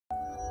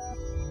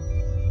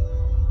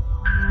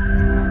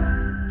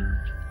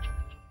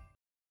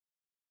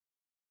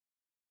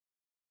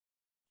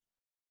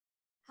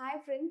Hi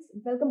friends,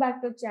 welcome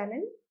back to the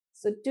channel.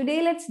 So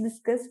today let's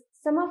discuss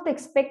some of the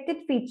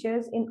expected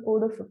features in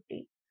Odoo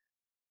 15.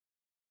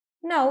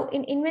 Now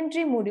in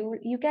inventory module,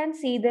 you can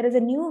see there is a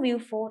new view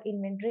for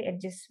inventory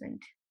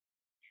adjustment.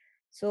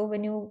 So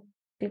when you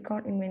click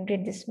on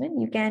inventory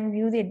adjustment, you can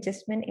view the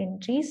adjustment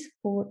entries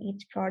for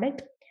each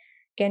product.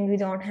 You can view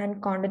the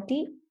on-hand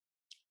quantity.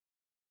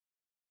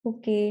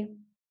 Okay.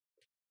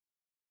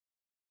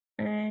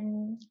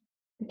 And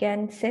you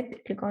can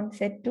click on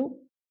set to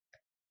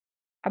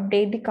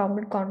update the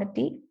counted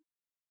quantity.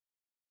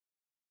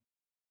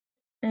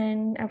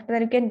 And after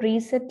that you can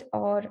reset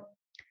or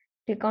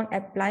click on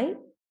apply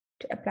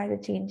to apply the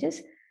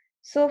changes.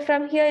 So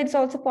from here it's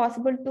also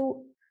possible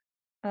to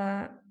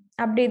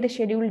update the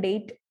schedule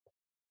date.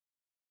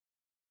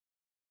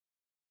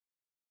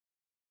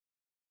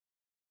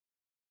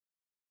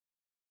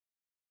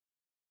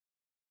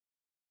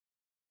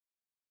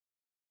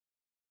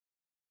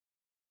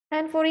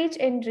 And for each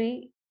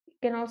entry you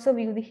can also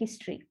view the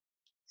history.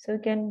 So you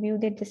can view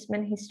the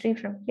adjustment history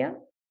from here.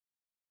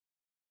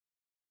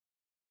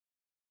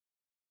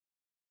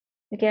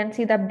 You can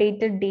see the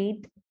updated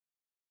date.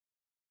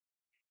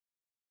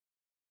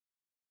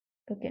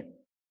 Okay.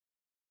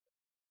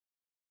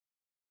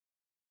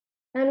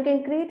 And you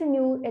can create a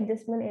new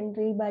adjustment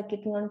entry by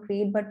clicking on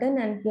create button,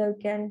 and here you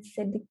can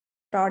set the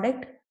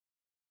product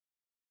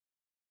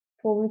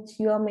for which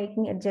you are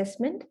making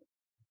adjustment.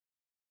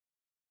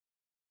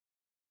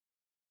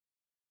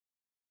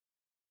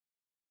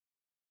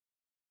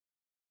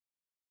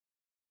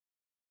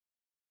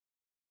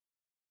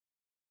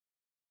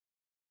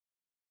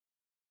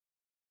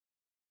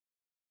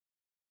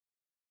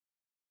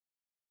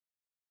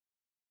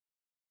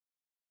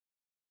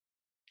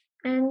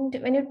 And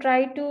when you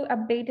try to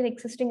update an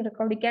existing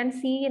record, you can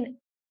see a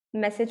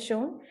message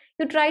shown.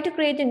 You try to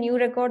create a new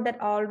record that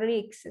already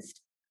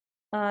exists.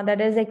 That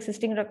is, the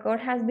existing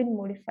record has been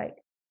modified.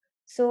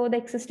 So the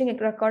existing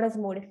record is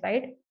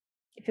modified.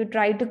 If you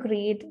try to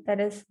create that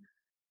is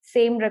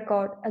same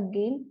record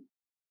again,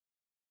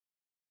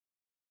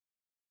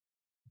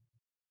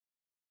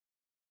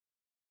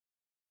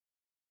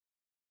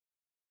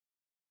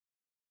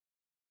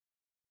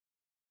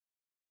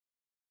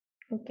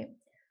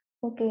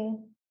 okay.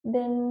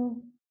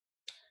 Then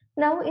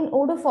now in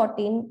Odoo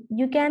 14,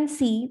 you can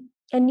see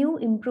a new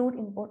improved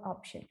import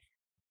option.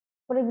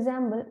 For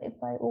example,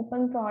 if I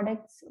open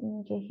products,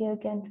 okay, here you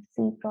can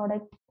see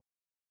product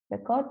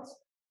records.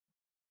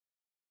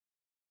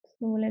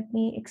 So let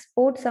me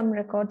export some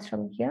records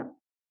from here.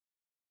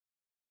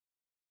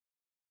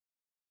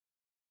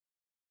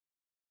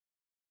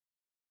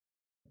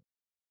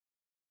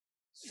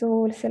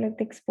 So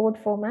select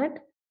export format.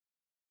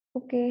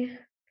 Okay,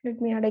 let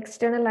me add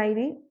external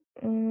ID.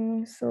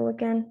 So I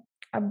can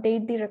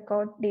update the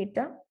record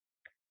data.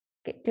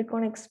 Okay, click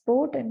on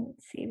export and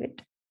save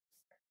it.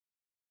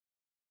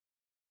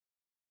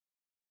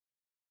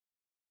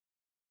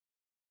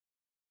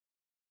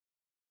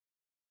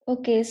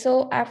 Okay,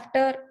 so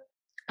after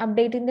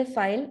updating the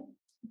file,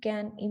 you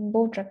can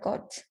import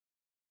records.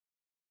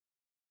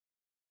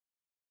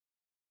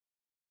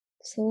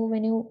 So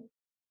when you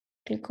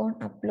click on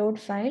upload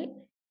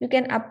file, you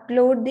can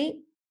upload the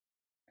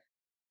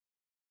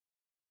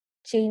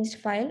changed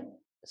file.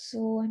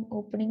 So I'm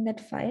opening that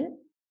file.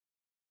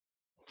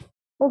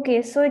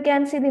 Okay, so you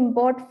can see the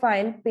import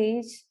file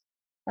page.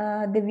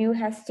 The view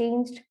has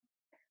changed.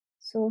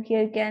 So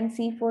here you can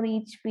see for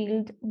each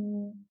field,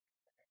 you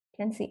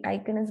can see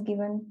icon is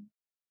given.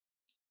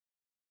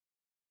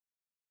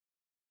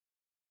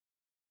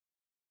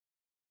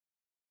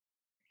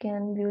 You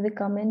can view the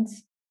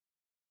comments.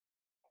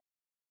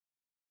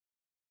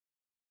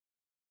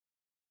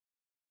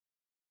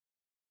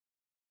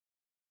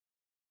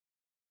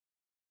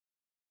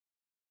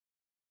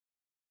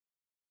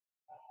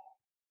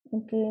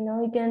 Okay,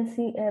 now you can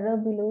see error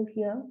below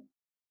here.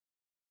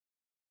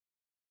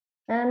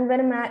 And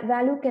when a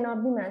value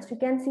cannot be matched, you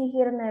can see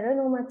here an error,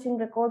 no matching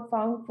record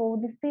found for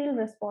the field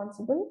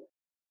responsible.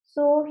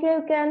 So here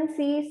you can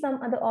see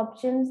some other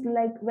options,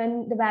 like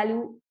when the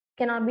value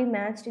cannot be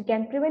matched, you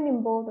can prevent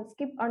import or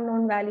skip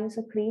unknown values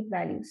or create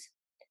values.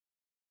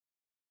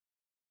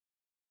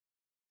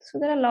 So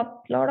there are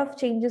a lot of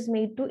changes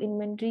made to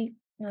inventory,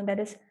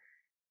 that is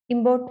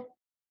import.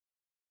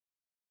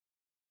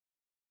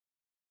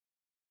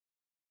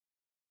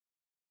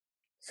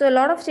 So a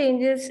lot of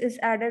changes is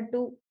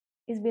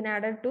been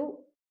added to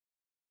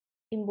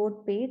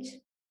import page.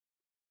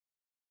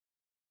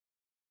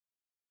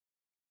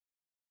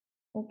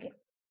 Okay.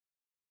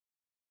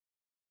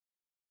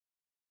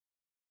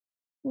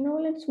 Now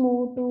let's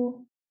move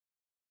to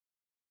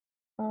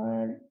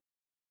our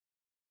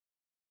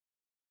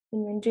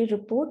inventory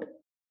report.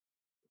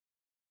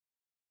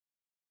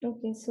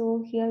 Okay,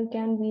 so here you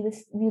can view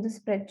the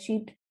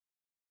spreadsheet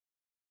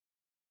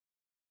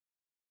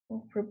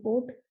of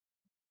report.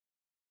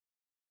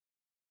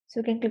 So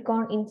you can click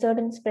on insert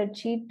in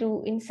spreadsheet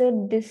to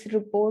insert this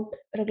report,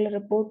 regular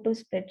report, to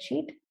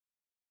spreadsheet.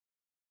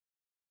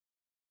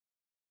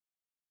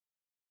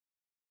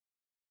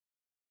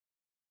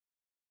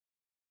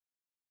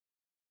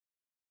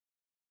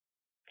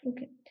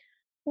 Okay.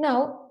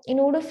 Now, in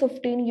Odoo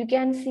 15, you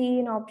can see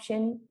an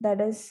option that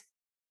is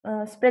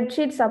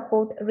spreadsheet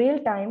support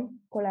real-time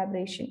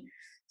collaboration.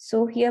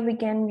 So here we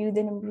can view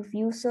the number of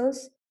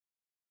users.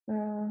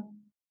 Uh,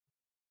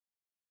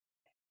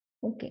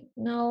 okay,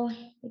 now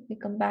let me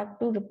come back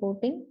to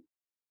reporting.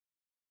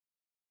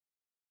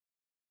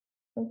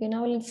 Okay,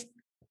 now let's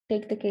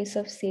take the case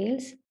of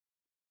sales.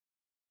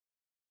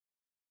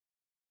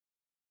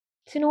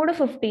 So in Odoo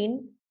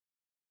 15,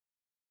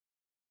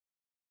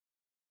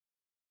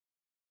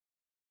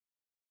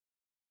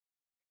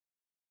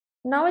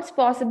 now it's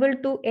possible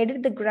to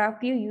edit the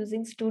graph view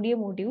using Studio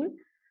module.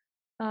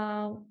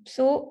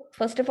 So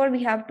first of all,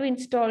 we have to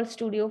install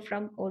Studio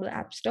from Odoo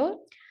App Store.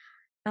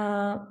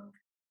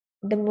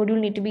 The module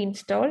need to be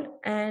installed,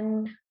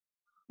 and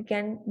you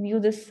can view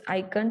this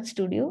icon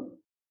Studio.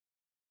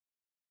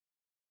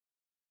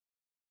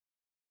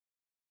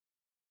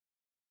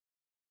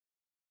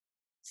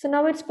 So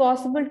now it's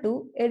possible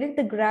to edit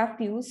the graph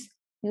views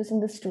using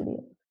the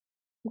Studio.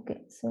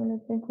 Okay, so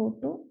let me go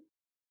to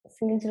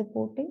sales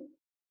reporting.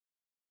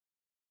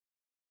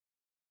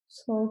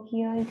 So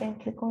here you can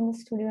click on the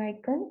Studio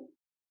icon,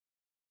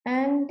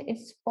 and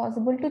it's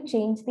possible to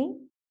change the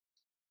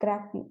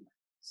graph view.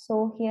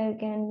 So here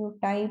you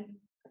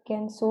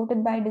can sort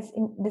it by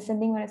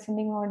descending or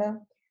ascending order.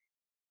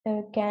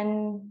 You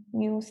can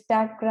use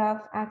stat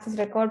graph, access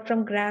record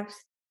from graphs.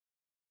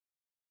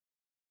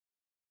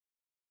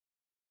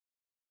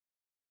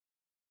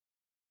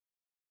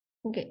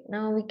 Okay,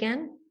 now we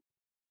can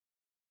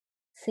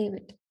save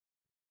it.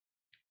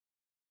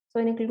 So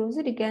when you close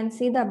it, you can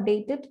see the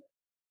updated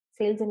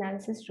sales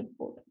analysis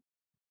report.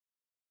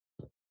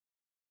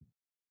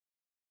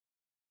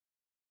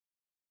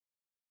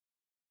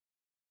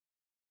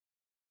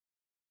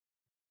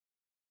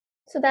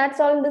 So that's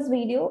all in this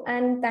video,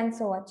 and thanks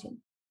for watching.